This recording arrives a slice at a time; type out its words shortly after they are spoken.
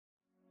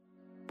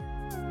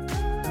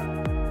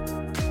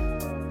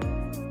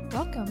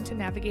Welcome to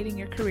Navigating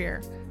Your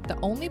Career, the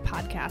only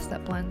podcast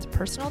that blends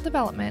personal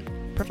development,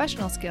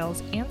 professional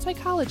skills, and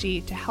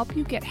psychology to help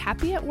you get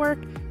happy at work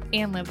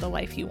and live the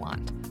life you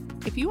want.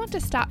 If you want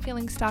to stop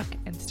feeling stuck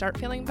and start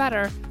feeling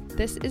better,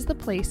 this is the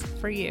place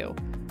for you.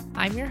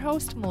 I'm your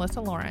host,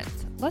 Melissa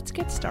Lawrence. Let's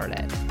get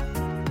started.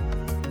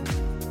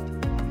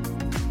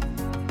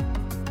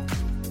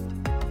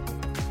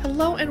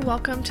 Hello and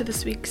welcome to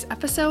this week's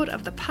episode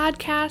of the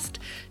podcast.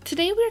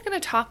 Today we're going to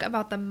talk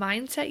about the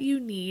mindset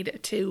you need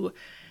to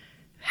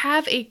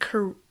have a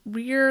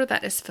career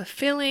that is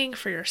fulfilling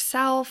for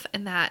yourself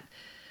and that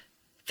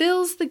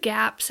fills the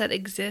gaps that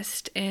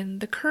exist in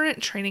the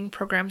current training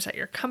programs at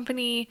your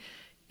company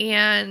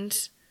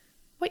and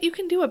what you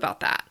can do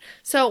about that.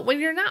 So when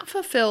you're not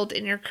fulfilled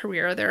in your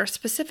career, there are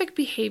specific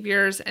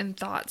behaviors and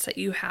thoughts that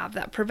you have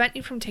that prevent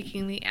you from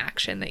taking the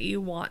action that you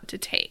want to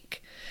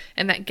take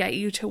and that get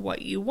you to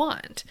what you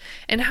want.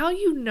 And how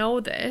you know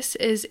this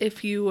is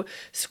if you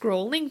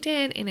scroll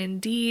LinkedIn and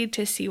Indeed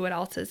to see what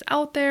else is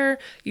out there,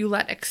 you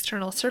let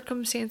external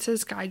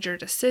circumstances guide your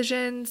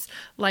decisions,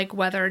 like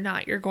whether or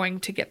not you're going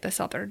to get this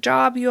other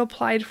job you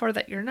applied for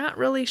that you're not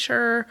really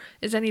sure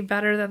is any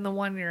better than the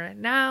one you're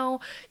in now.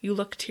 You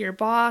look to your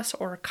boss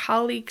or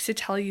colleagues to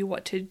tell you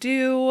what to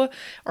do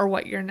or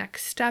what your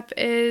next step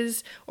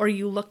is, or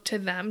you look to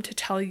them to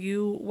tell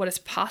you what is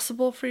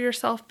possible for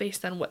yourself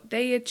based on what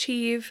they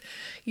achieve.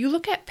 You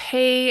look at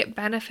pay,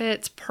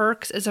 benefits,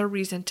 perks as a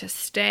reason to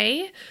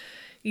stay.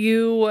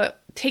 You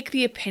take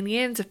the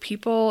opinions of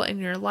people in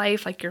your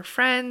life, like your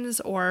friends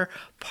or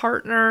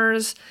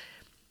partners.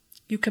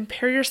 You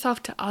compare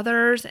yourself to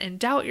others and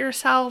doubt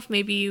yourself.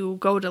 Maybe you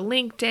go to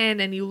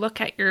LinkedIn and you look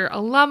at your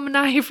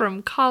alumni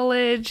from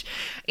college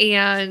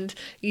and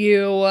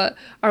you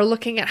are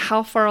looking at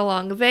how far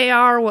along they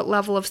are, what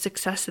level of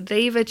success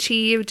they've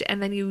achieved,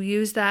 and then you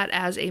use that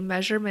as a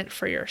measurement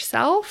for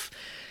yourself.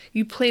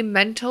 You play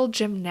mental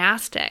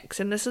gymnastics,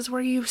 and this is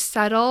where you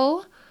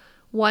settle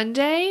one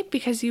day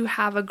because you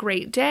have a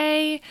great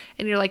day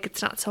and you're like,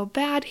 it's not so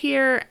bad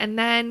here. And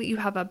then you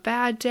have a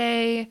bad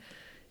day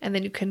and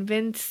then you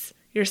convince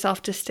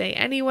yourself to stay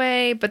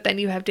anyway, but then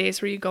you have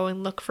days where you go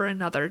and look for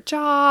another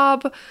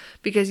job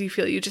because you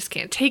feel you just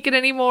can't take it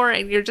anymore,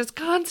 and you're just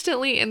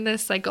constantly in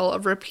this cycle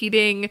of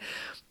repeating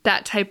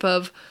that type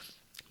of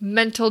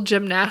mental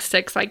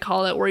gymnastics, I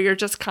call it, where you're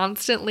just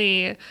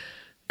constantly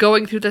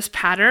going through this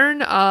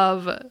pattern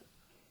of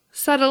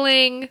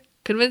settling,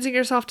 convincing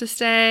yourself to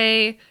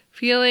stay,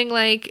 feeling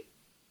like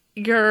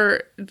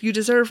you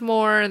deserve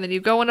more, and then you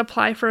go and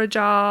apply for a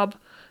job,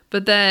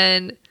 but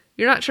then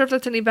you're not sure if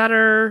that's any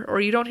better,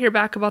 or you don't hear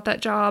back about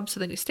that job, so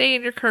then you stay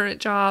in your current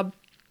job.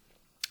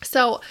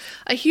 So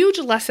a huge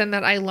lesson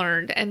that I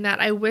learned and that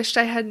I wished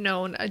I had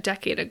known a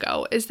decade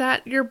ago is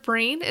that your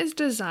brain is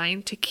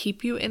designed to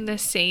keep you in the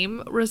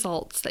same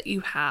results that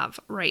you have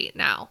right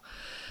now.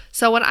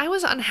 So when I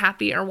was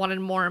unhappy or wanted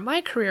more in my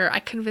career, I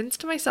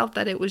convinced myself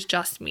that it was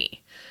just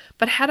me.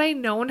 But had I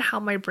known how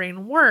my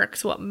brain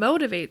works, what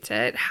motivates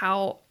it,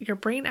 how your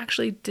brain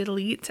actually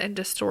deletes and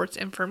distorts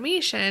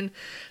information,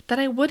 then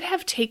I would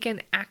have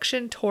taken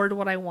action toward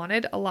what I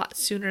wanted a lot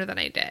sooner than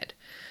I did.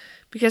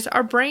 Because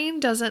our brain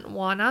doesn't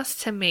want us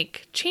to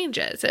make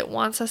changes. It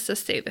wants us to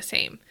stay the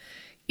same.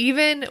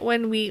 Even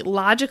when we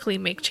logically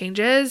make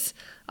changes,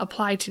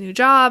 apply to new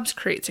jobs,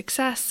 create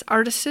success,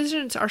 our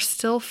decisions are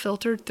still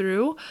filtered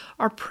through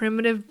our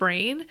primitive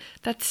brain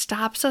that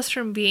stops us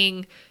from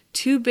being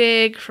too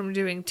big, from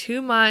doing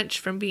too much,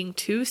 from being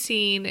too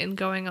seen and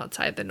going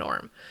outside the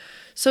norm.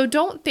 So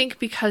don't think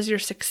because you're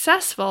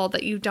successful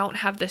that you don't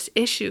have this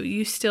issue.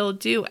 You still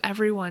do.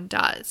 Everyone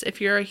does.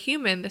 If you're a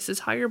human, this is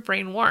how your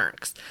brain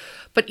works.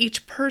 But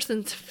each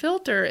person's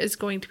filter is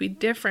going to be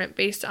different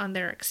based on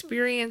their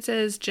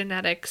experiences,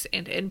 genetics,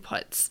 and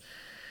inputs.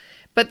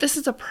 But this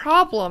is a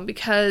problem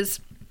because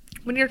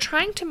when you're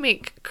trying to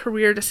make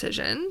career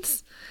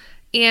decisions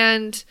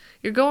and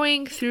you're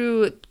going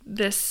through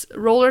this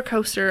roller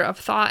coaster of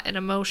thought and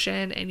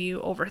emotion and you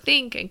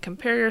overthink and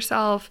compare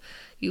yourself,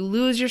 you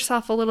lose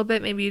yourself a little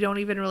bit. Maybe you don't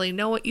even really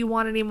know what you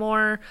want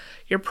anymore.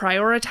 You're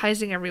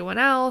prioritizing everyone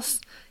else.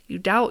 You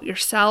doubt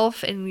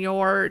yourself and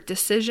your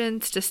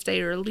decisions to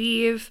stay or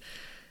leave.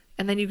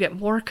 And then you get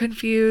more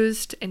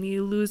confused and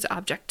you lose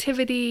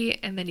objectivity,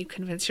 and then you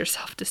convince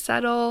yourself to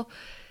settle.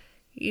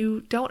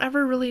 You don't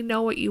ever really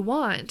know what you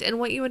want. And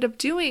what you end up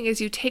doing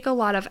is you take a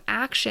lot of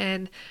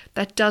action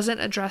that doesn't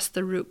address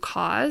the root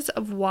cause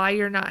of why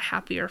you're not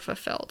happy or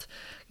fulfilled.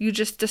 You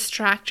just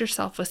distract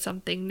yourself with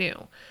something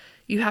new.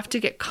 You have to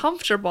get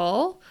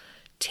comfortable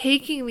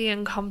taking the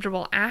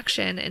uncomfortable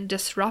action and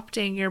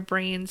disrupting your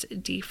brain's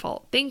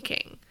default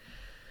thinking.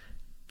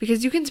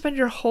 Because you can spend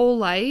your whole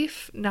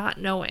life not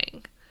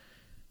knowing,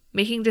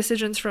 making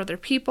decisions for other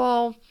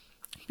people,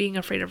 being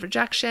afraid of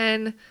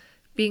rejection,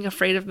 being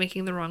afraid of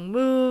making the wrong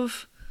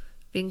move,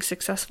 being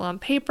successful on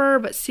paper,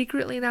 but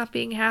secretly not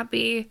being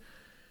happy,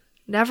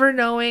 never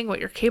knowing what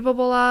you're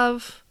capable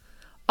of.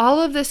 All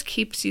of this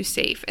keeps you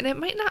safe, and it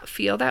might not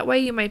feel that way.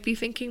 You might be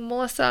thinking,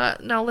 Melissa,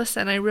 now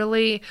listen, I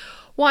really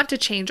want to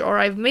change, or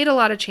I've made a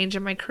lot of change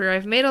in my career.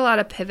 I've made a lot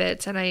of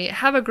pivots, and I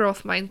have a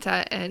growth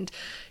mindset, and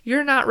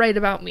you're not right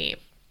about me.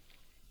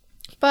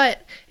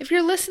 But if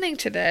you're listening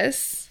to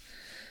this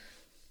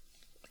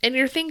and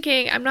you're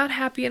thinking, I'm not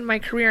happy in my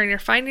career, and you're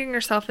finding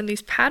yourself in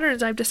these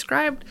patterns I've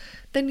described,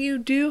 then you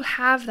do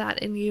have that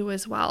in you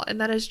as well.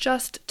 And that is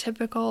just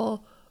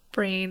typical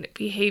brain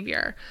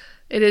behavior.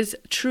 It is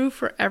true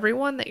for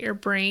everyone that your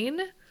brain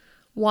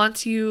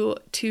wants you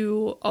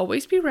to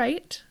always be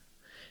right,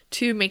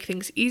 to make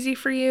things easy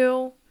for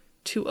you,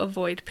 to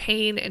avoid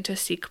pain, and to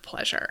seek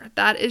pleasure.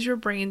 That is your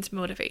brain's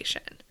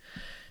motivation.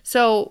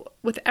 So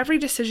with every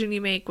decision you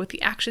make, with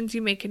the actions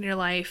you make in your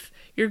life,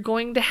 you're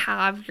going to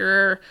have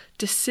your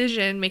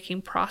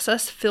decision-making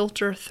process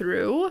filter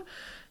through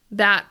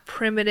that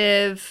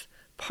primitive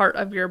part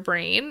of your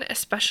brain,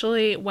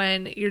 especially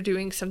when you're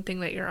doing something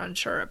that you're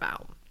unsure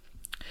about.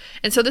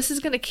 And so this is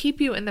going to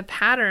keep you in the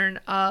pattern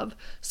of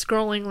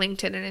scrolling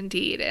LinkedIn and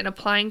Indeed and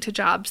applying to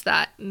jobs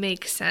that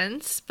make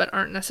sense but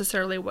aren't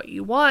necessarily what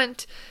you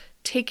want,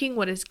 taking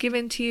what is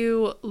given to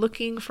you,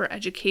 looking for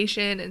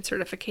education and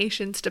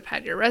certifications to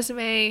pad your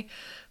resume,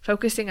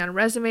 focusing on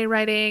resume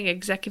writing,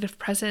 executive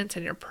presence,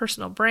 and your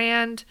personal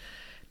brand,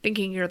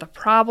 thinking you're the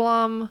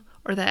problem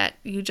or that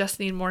you just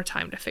need more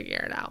time to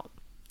figure it out.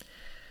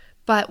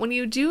 But when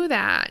you do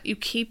that, you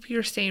keep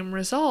your same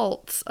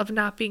results of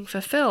not being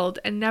fulfilled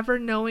and never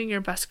knowing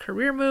your best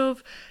career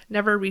move,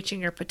 never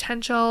reaching your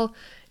potential,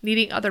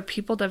 needing other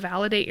people to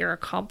validate your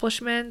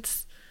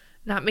accomplishments,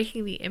 not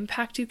making the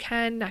impact you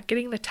can, not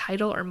getting the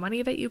title or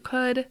money that you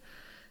could,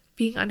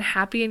 being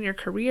unhappy in your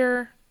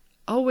career,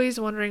 always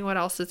wondering what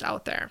else is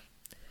out there.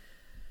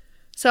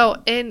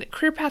 So in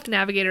Career Path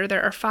Navigator,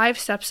 there are 5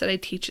 steps that I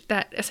teach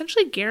that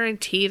essentially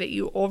guarantee that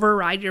you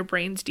override your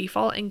brain's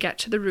default and get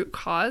to the root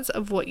cause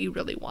of what you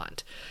really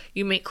want.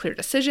 You make clear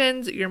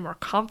decisions, you're more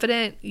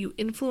confident, you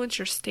influence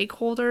your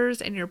stakeholders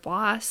and your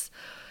boss,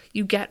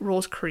 you get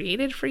roles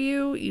created for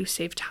you, you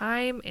save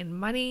time and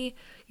money,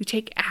 you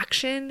take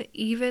action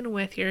even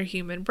with your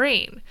human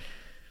brain.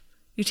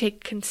 You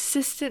take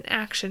consistent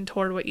action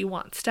toward what you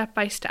want, step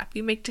by step.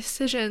 You make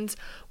decisions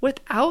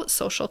without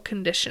social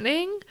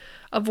conditioning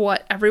of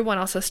what everyone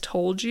else has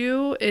told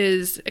you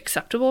is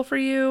acceptable for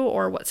you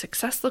or what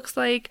success looks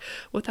like,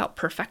 without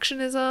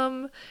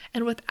perfectionism,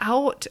 and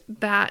without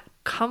that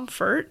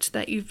comfort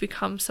that you've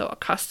become so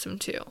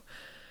accustomed to.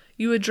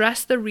 You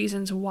address the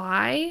reasons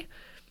why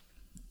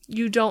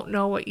you don't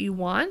know what you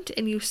want,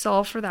 and you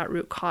solve for that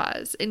root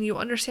cause, and you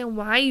understand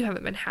why you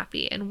haven't been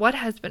happy and what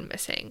has been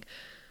missing.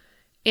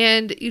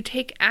 And you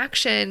take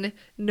action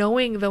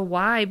knowing the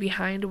why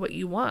behind what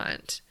you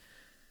want.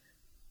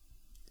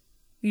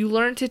 You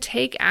learn to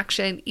take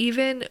action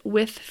even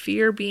with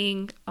fear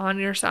being on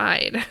your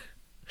side.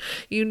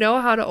 You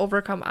know how to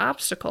overcome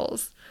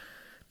obstacles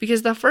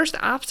because the first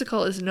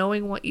obstacle is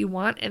knowing what you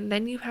want, and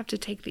then you have to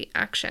take the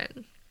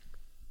action.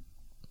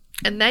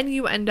 And then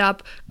you end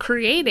up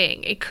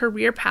creating a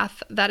career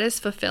path that is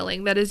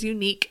fulfilling, that is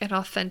unique and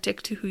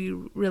authentic to who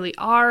you really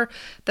are,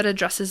 that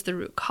addresses the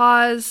root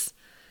cause.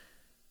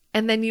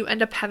 And then you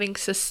end up having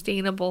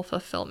sustainable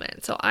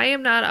fulfillment. So I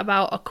am not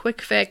about a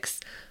quick fix.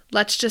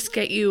 Let's just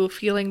get you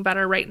feeling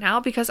better right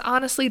now, because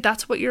honestly,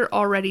 that's what you're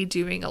already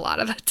doing a lot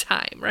of the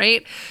time,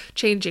 right?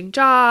 Changing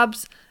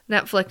jobs,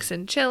 Netflix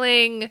and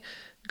chilling,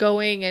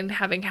 going and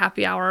having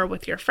happy hour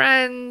with your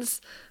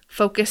friends,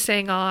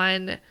 focusing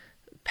on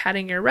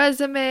padding your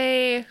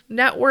resume,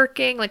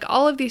 networking, like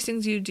all of these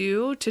things you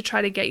do to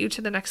try to get you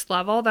to the next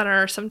level that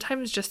are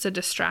sometimes just a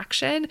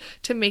distraction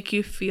to make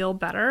you feel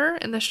better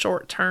in the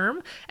short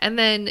term. And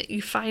then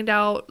you find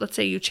out, let's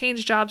say you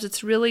change jobs,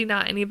 it's really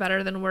not any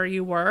better than where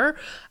you were.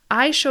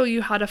 I show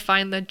you how to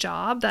find the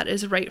job that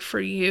is right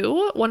for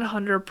you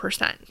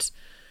 100%.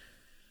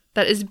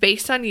 That is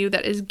based on you,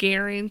 that is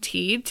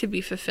guaranteed to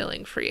be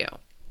fulfilling for you.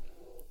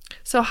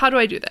 So how do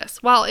I do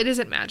this? Well, it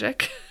isn't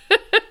magic.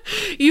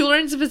 You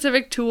learn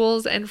specific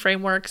tools and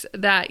frameworks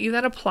that you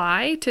then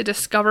apply to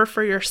discover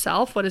for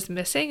yourself what is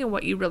missing and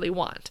what you really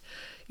want.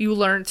 You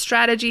learn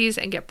strategies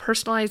and get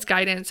personalized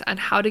guidance on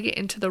how to get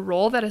into the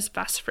role that is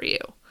best for you.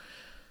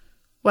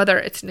 Whether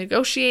it's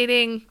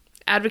negotiating,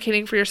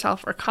 advocating for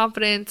yourself, or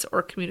confidence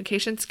or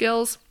communication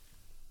skills,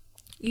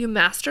 you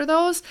master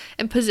those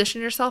and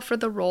position yourself for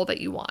the role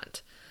that you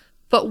want.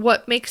 But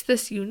what makes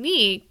this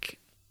unique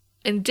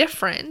and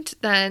different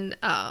than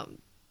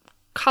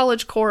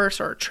college course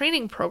or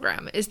training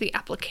program is the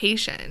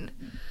application.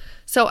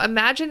 So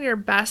imagine your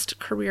best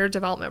career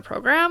development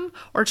program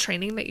or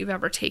training that you've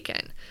ever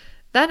taken.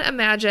 Then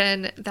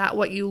imagine that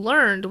what you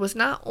learned was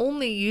not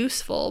only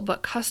useful,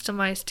 but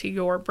customized to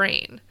your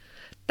brain.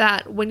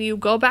 That when you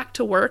go back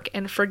to work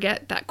and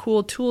forget that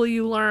cool tool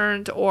you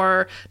learned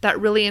or that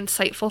really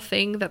insightful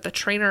thing that the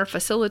trainer or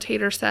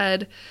facilitator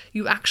said,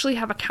 you actually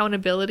have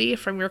accountability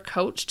from your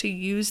coach to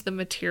use the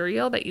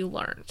material that you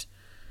learned.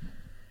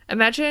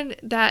 Imagine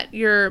that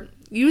you're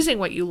using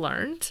what you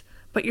learned,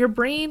 But your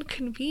brain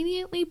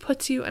conveniently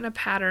puts you in a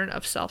pattern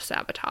of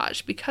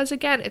self-sabotage because,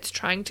 again, it's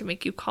trying to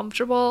make you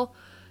comfortable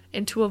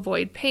and to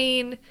avoid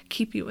pain,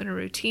 keep you in a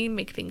routine,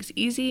 make things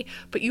easy.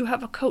 But you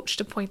have a coach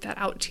to point that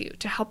out to you,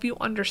 to help you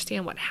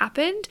understand what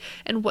happened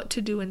and what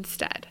to do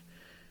instead.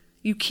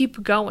 You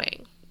keep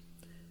going.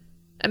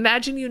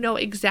 Imagine you know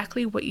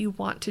exactly what you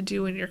want to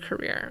do in your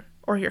career,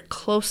 or you're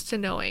close to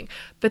knowing,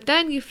 but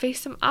then you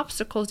face some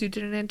obstacles you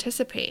didn't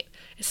anticipate.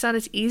 It's not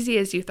as easy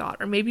as you thought,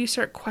 or maybe you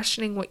start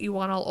questioning what you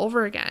want all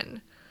over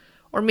again.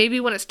 Or maybe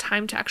when it's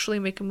time to actually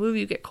make a move,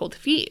 you get cold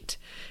feet.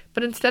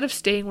 But instead of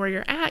staying where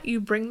you're at, you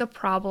bring the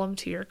problem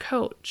to your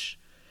coach.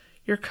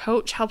 Your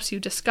coach helps you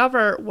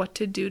discover what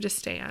to do to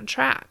stay on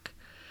track,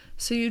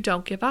 so you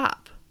don't give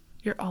up.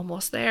 You're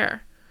almost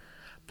there.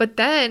 But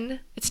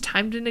then it's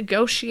time to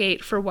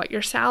negotiate for what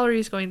your salary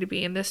is going to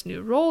be in this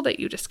new role that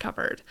you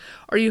discovered.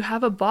 Or you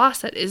have a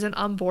boss that isn't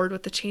on board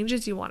with the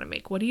changes you want to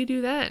make. What do you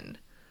do then?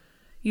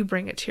 You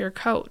bring it to your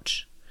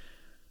coach.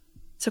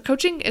 So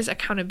coaching is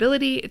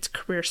accountability, it's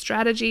career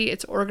strategy,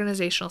 it's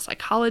organizational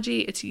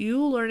psychology, it's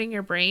you learning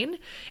your brain,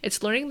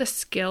 it's learning the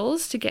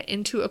skills to get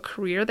into a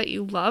career that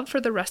you love for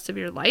the rest of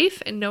your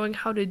life and knowing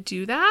how to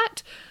do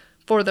that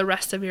for the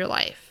rest of your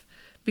life.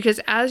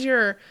 Because as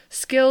your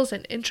skills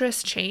and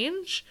interests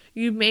change,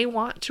 you may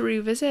want to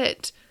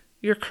revisit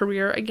your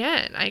career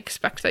again. I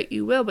expect that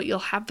you will, but you'll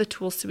have the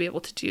tools to be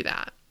able to do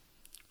that.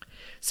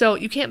 So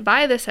you can't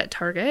buy this at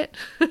Target.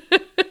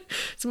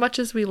 As much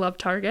as we love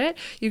Target,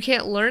 you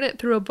can't learn it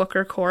through a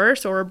Booker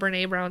course or a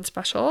Brene Brown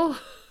special.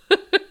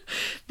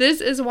 This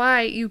is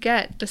why you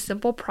get the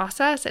simple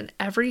process and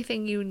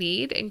everything you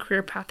need in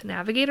Career Path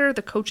Navigator,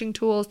 the coaching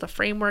tools, the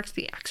frameworks,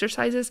 the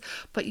exercises,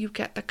 but you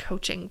get the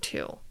coaching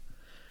too.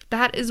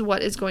 That is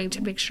what is going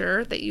to make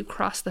sure that you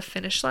cross the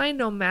finish line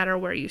no matter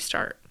where you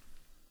start.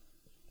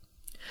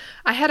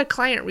 I had a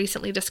client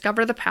recently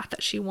discover the path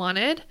that she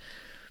wanted.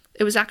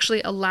 It was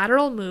actually a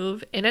lateral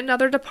move in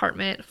another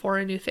department for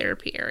a new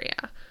therapy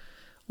area.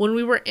 When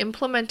we were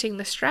implementing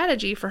the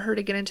strategy for her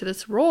to get into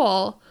this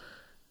role,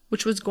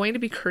 which was going to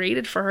be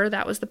created for her,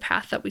 that was the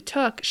path that we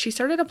took, she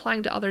started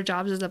applying to other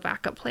jobs as a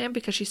backup plan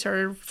because she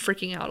started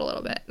freaking out a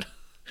little bit.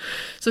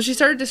 So she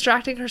started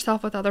distracting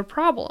herself with other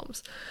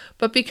problems.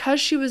 But because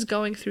she was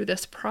going through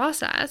this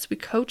process, we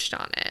coached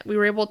on it. We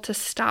were able to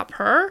stop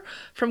her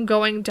from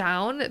going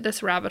down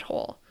this rabbit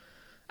hole.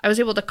 I was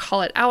able to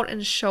call it out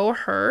and show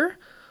her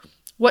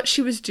what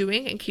she was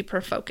doing and keep her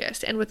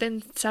focused. And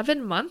within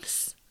 7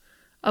 months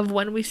of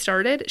when we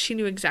started, she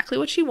knew exactly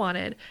what she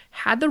wanted,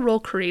 had the role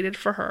created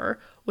for her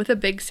with a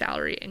big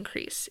salary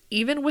increase,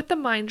 even with the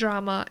mind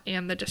drama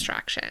and the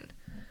distraction.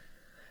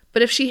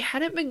 But if she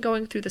hadn't been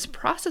going through this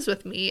process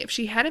with me, if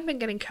she hadn't been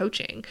getting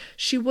coaching,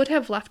 she would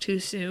have left too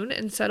soon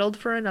and settled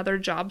for another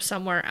job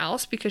somewhere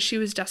else because she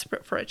was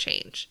desperate for a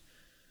change.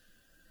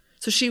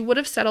 So she would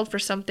have settled for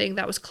something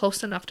that was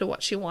close enough to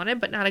what she wanted,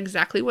 but not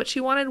exactly what she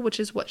wanted, which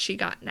is what she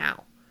got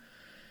now.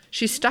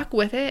 She stuck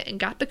with it and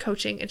got the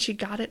coaching, and she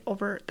got it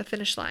over the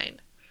finish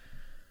line.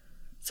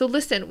 So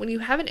listen, when you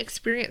haven't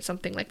experienced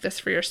something like this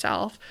for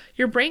yourself,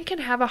 your brain can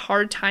have a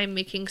hard time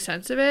making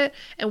sense of it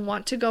and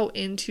want to go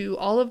into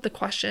all of the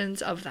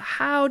questions of the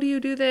how do you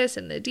do this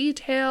and the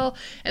detail.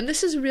 And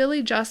this is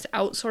really just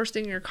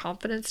outsourcing your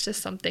confidence to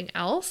something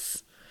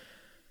else.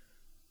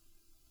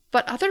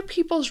 But other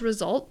people's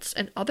results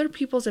and other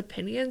people's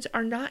opinions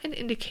are not an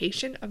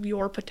indication of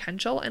your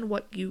potential and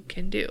what you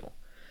can do.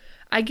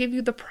 I give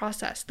you the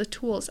process, the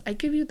tools, I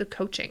give you the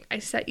coaching, I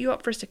set you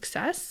up for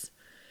success.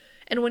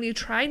 And when you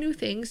try new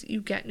things,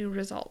 you get new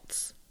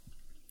results.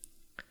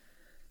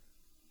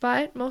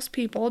 But most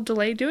people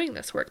delay doing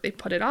this work. They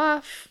put it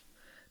off.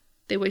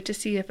 They wait to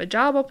see if a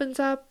job opens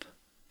up,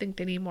 think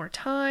they need more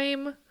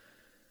time.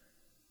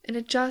 And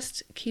it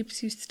just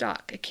keeps you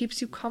stuck. It keeps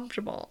you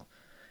comfortable.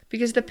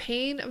 Because the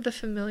pain of the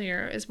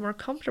familiar is more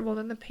comfortable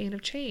than the pain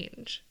of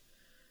change.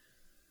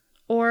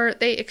 Or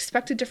they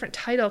expect a different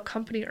title,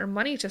 company, or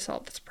money to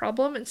solve this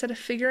problem instead of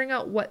figuring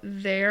out what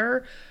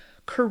their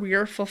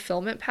career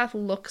fulfillment path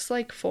looks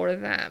like for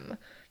them.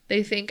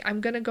 They think,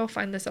 I'm going to go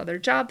find this other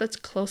job that's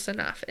close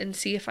enough and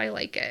see if I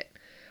like it.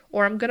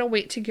 Or I'm going to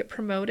wait to get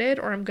promoted,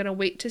 or I'm going to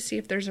wait to see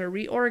if there's a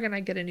reorg and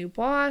I get a new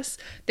boss.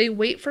 They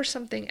wait for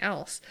something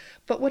else.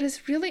 But what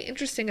is really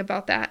interesting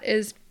about that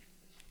is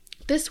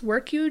this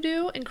work you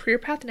do in Career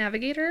Path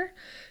Navigator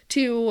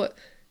to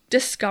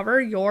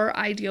discover your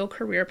ideal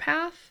career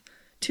path,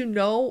 to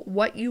know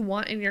what you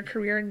want in your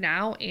career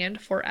now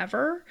and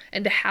forever,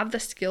 and to have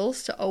the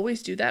skills to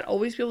always do that,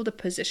 always be able to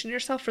position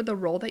yourself for the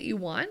role that you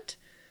want.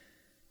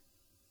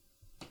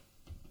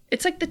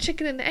 It's like the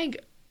chicken and the egg.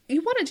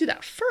 You want to do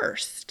that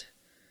first,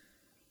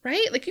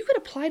 right? Like you could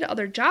apply to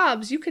other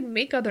jobs, you could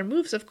make other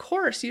moves. Of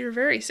course, you're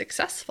very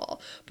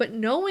successful, but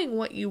knowing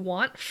what you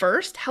want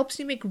first helps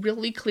you make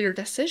really clear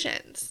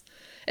decisions.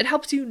 It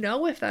helps you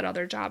know if that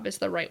other job is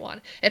the right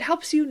one. It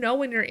helps you know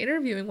when you're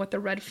interviewing what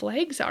the red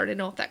flags are to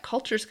know if that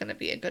culture is going to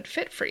be a good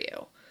fit for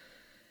you.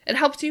 It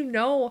helps you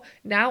know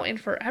now and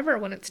forever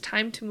when it's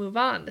time to move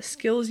on, the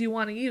skills you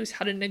want to use,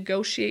 how to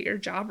negotiate your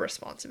job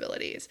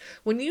responsibilities.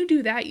 When you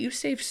do that, you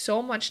save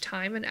so much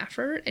time and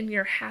effort, and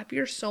you're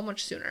happier so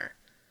much sooner.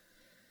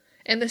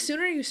 And the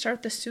sooner you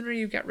start, the sooner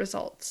you get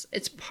results.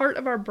 It's part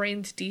of our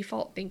brain's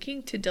default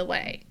thinking to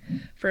delay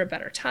for a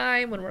better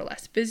time when we're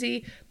less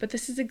busy, but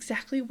this is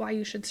exactly why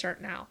you should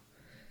start now,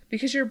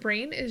 because your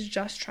brain is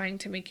just trying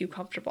to make you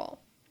comfortable.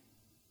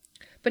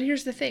 But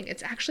here's the thing,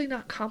 it's actually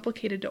not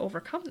complicated to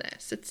overcome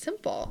this. It's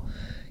simple.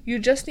 You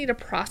just need a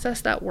process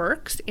that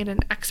works and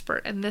an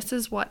expert, and this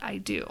is what I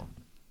do.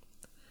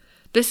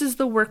 This is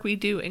the work we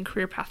do in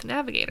Career Path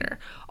Navigator.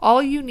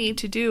 All you need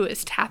to do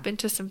is tap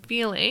into some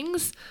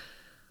feelings,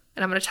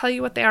 and I'm going to tell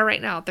you what they are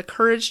right now. The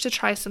courage to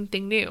try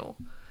something new,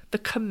 the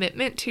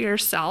commitment to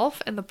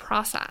yourself and the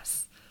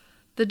process,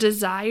 the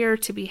desire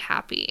to be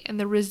happy, and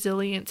the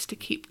resilience to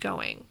keep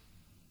going.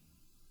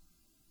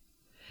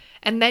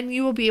 And then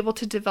you will be able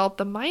to develop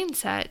the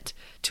mindset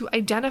to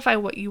identify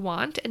what you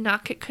want and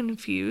not get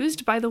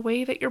confused by the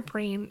way that your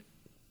brain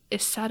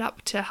is set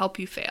up to help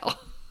you fail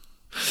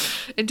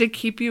and to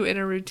keep you in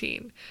a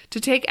routine, to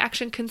take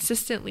action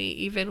consistently,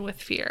 even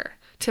with fear,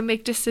 to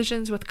make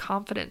decisions with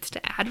confidence,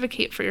 to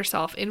advocate for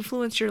yourself,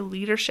 influence your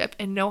leadership,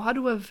 and know how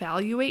to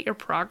evaluate your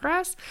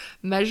progress,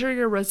 measure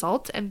your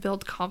results, and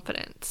build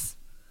confidence.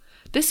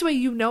 This way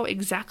you know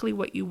exactly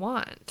what you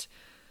want.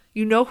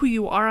 You know who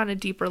you are on a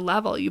deeper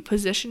level. You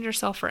position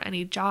yourself for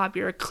any job.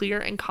 You're a clear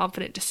and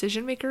confident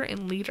decision maker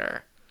and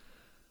leader.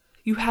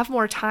 You have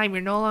more time.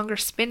 You're no longer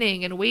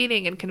spinning and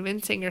waiting and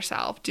convincing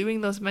yourself,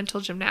 doing those mental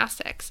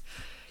gymnastics.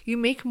 You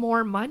make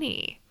more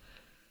money.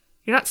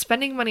 You're not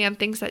spending money on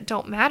things that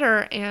don't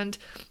matter. And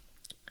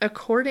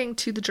according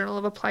to the Journal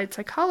of Applied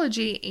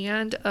Psychology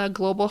and a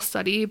global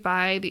study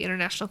by the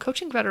International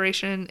Coaching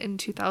Federation in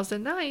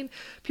 2009,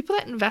 people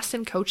that invest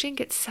in coaching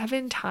get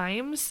 7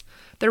 times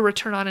their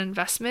return on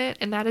investment,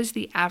 and that is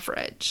the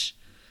average.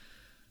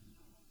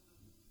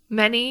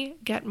 Many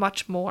get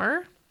much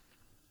more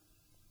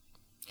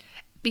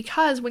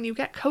because when you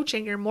get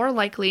coaching, you're more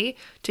likely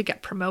to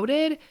get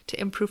promoted,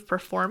 to improve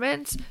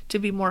performance, to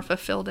be more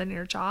fulfilled in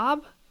your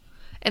job.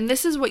 And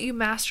this is what you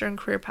master in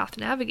Career Path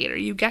Navigator.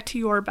 You get to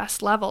your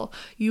best level.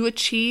 You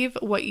achieve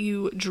what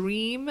you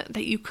dream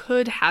that you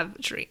could have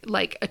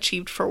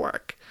achieved for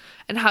work.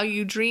 And how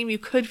you dream you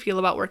could feel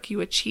about work, you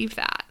achieve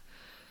that.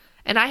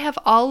 And I have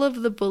all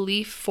of the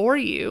belief for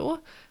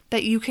you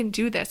that you can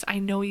do this. I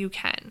know you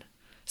can.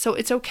 So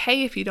it's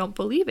okay if you don't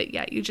believe it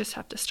yet. You just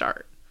have to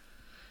start.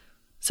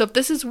 So if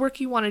this is work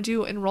you want to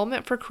do,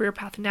 enrollment for Career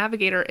Path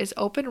Navigator is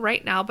open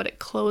right now, but it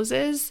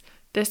closes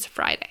this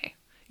Friday.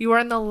 You are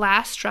in the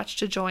last stretch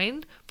to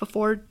join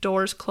before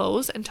doors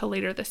close until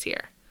later this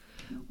year.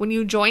 When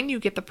you join, you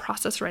get the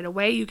process right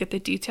away. You get the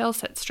details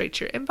sent straight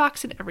to your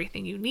inbox and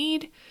everything you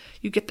need.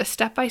 You get the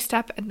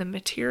step-by-step and the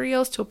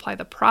materials to apply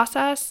the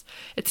process.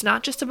 It's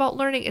not just about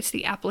learning, it's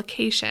the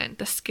application,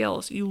 the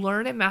skills. You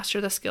learn and master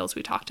the skills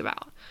we talked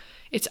about.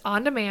 It's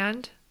on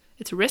demand.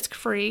 It's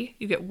risk-free.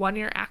 You get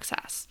 1-year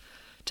access.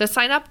 To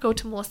sign up, go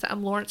to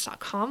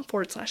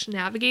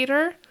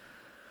melissamlawrence.com/navigator.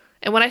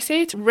 And when I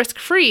say it's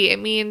risk-free, it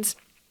means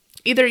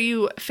either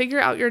you figure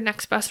out your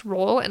next best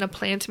role and a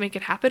plan to make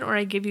it happen, or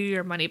I give you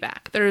your money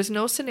back. There is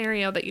no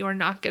scenario that you are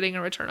not getting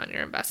a return on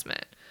your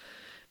investment.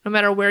 No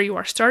matter where you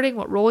are starting,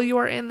 what role you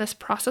are in, this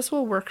process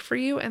will work for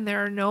you, and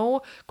there are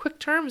no quick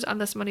terms on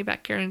this money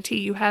back guarantee.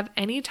 You have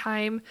any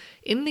time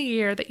in the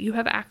year that you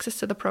have access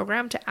to the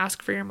program to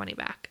ask for your money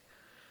back.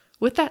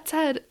 With that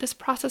said, this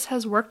process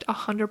has worked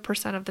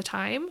 100% of the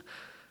time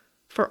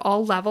for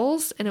all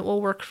levels, and it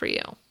will work for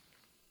you.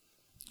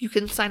 You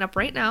can sign up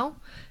right now.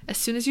 As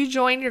soon as you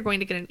join, you're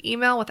going to get an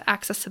email with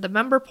access to the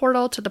member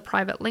portal, to the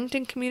private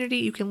LinkedIn community.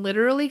 You can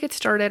literally get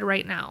started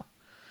right now.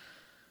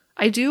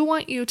 I do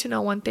want you to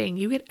know one thing.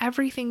 You get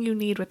everything you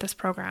need with this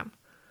program.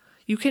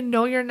 You can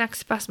know your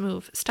next best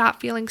move,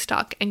 stop feeling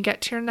stuck, and get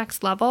to your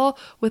next level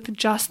with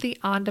just the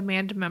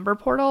on-demand member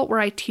portal where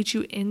I teach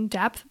you in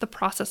depth the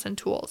process and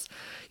tools.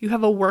 You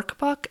have a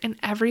workbook and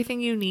everything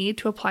you need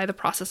to apply the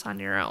process on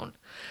your own.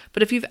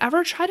 But if you've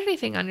ever tried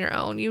anything on your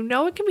own, you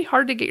know it can be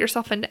hard to get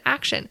yourself into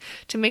action,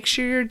 to make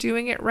sure you're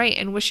doing it right,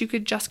 and wish you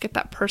could just get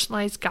that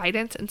personalized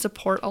guidance and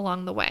support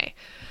along the way.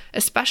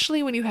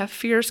 Especially when you have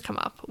fears come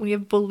up, when you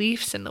have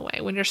beliefs in the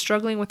way, when you're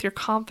struggling with your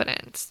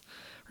confidence.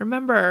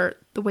 Remember,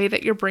 the way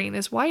that your brain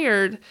is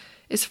wired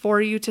is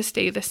for you to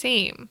stay the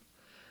same.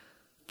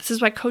 This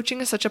is why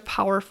coaching is such a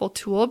powerful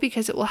tool,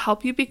 because it will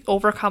help you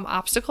overcome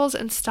obstacles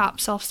and stop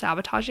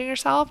self-sabotaging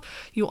yourself.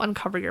 You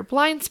uncover your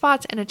blind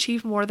spots and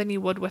achieve more than you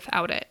would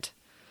without it.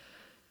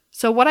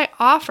 So what I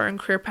offer in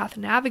Career Path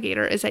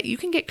Navigator is that you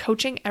can get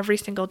coaching every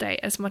single day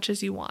as much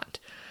as you want.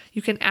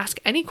 You can ask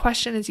any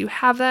question as you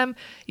have them.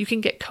 You can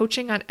get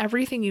coaching on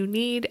everything you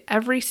need,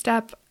 every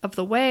step of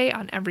the way,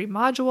 on every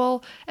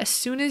module. As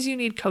soon as you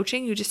need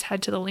coaching, you just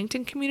head to the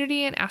LinkedIn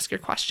community and ask your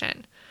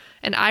question.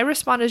 And I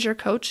respond as your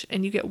coach,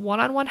 and you get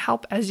one-on-one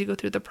help as you go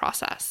through the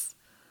process.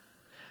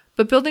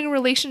 But building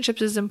relationships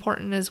is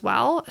important as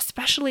well,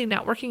 especially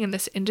networking in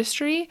this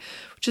industry,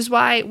 which is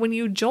why when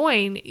you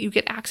join, you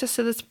get access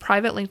to this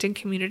private LinkedIn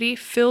community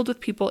filled with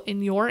people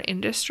in your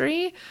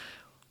industry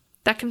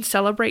that can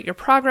celebrate your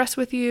progress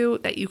with you,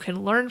 that you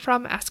can learn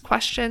from, ask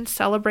questions,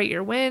 celebrate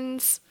your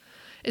wins.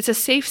 It's a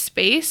safe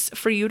space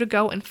for you to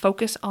go and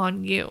focus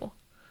on you.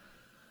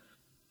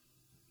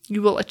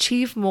 You will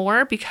achieve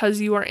more because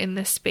you are in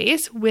this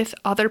space with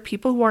other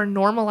people who are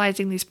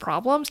normalizing these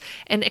problems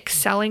and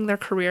excelling their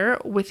career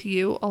with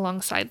you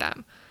alongside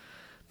them.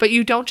 But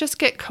you don't just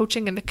get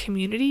coaching in the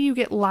community, you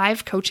get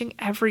live coaching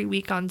every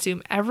week on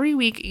Zoom. Every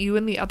week, you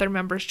and the other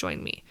members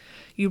join me.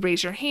 You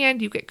raise your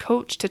hand, you get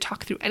coached to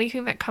talk through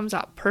anything that comes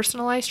up.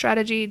 Personalized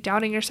strategy,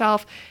 doubting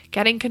yourself,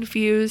 getting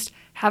confused,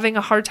 having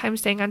a hard time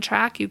staying on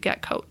track, you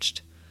get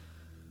coached.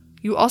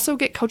 You also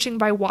get coaching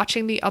by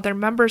watching the other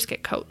members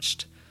get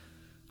coached.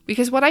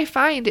 Because what I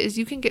find is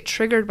you can get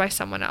triggered by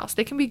someone else.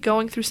 They can be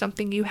going through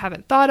something you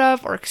haven't thought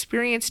of or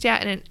experienced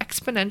yet, and it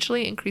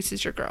exponentially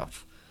increases your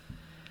growth.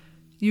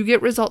 You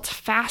get results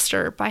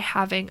faster by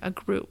having a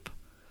group.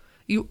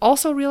 You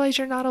also realize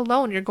you're not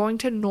alone. You're going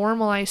to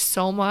normalize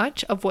so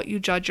much of what you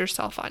judge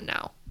yourself on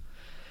now.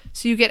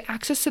 So you get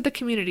access to the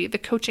community, the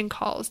coaching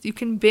calls. You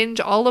can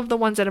binge all of the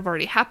ones that have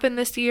already happened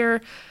this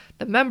year,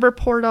 the member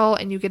portal,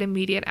 and you get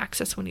immediate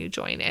access when you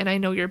join. And I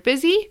know you're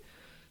busy,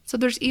 so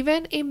there's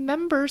even a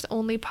members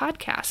only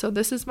podcast. So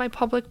this is my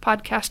public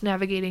podcast,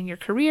 Navigating Your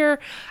Career.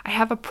 I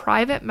have a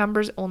private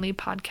members only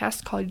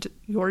podcast called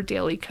Your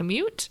Daily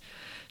Commute.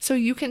 So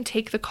you can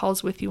take the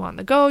calls with you on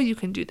the go. You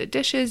can do the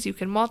dishes, you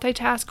can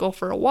multitask, go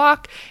for a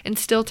walk, and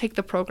still take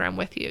the program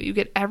with you. You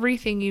get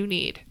everything you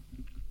need.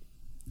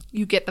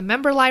 You get the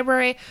member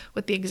library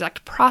with the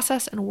exact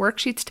process and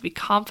worksheets to be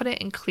confident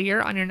and clear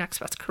on your next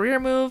best career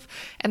move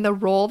and the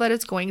role that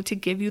is going to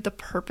give you the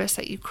purpose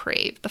that you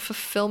crave, the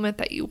fulfillment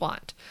that you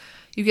want.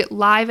 You get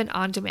live and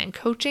on-demand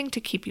coaching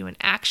to keep you in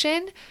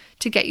action,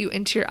 to get you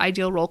into your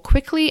ideal role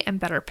quickly and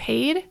better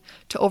paid,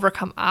 to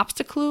overcome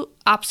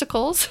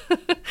obstacles,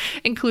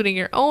 including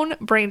your own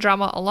brain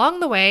drama along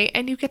the way,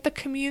 and you get the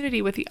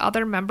community with the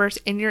other members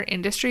in your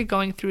industry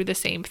going through the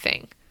same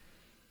thing.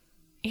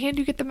 And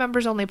you get the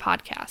members only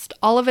podcast.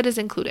 All of it is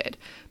included.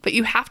 But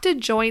you have to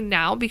join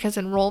now because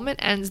enrollment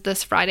ends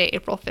this Friday,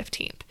 April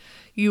 15th.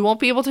 You won't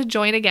be able to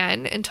join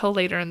again until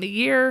later in the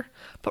year.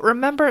 But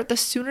remember, the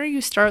sooner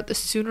you start, the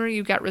sooner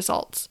you get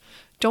results.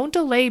 Don't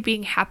delay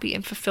being happy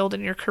and fulfilled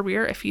in your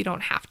career if you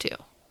don't have to.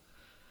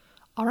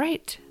 All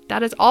right,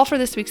 that is all for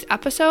this week's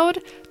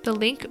episode. The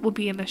link will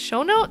be in the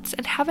show notes,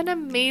 and have an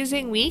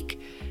amazing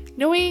week,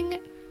 knowing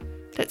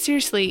that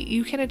seriously,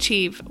 you can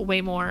achieve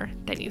way more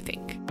than you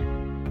think.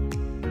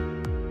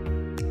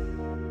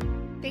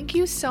 Thank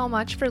you so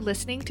much for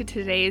listening to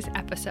today's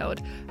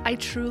episode. I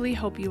truly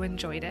hope you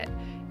enjoyed it.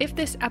 If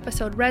this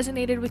episode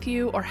resonated with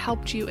you or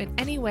helped you in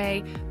any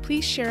way,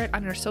 please share it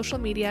on your social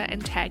media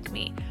and tag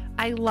me.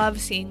 I love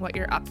seeing what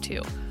you're up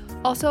to.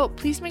 Also,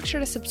 please make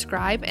sure to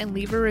subscribe and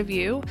leave a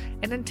review.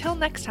 And until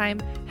next time,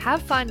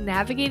 have fun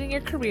navigating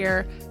your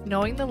career,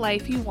 knowing the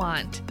life you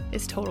want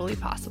is totally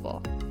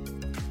possible.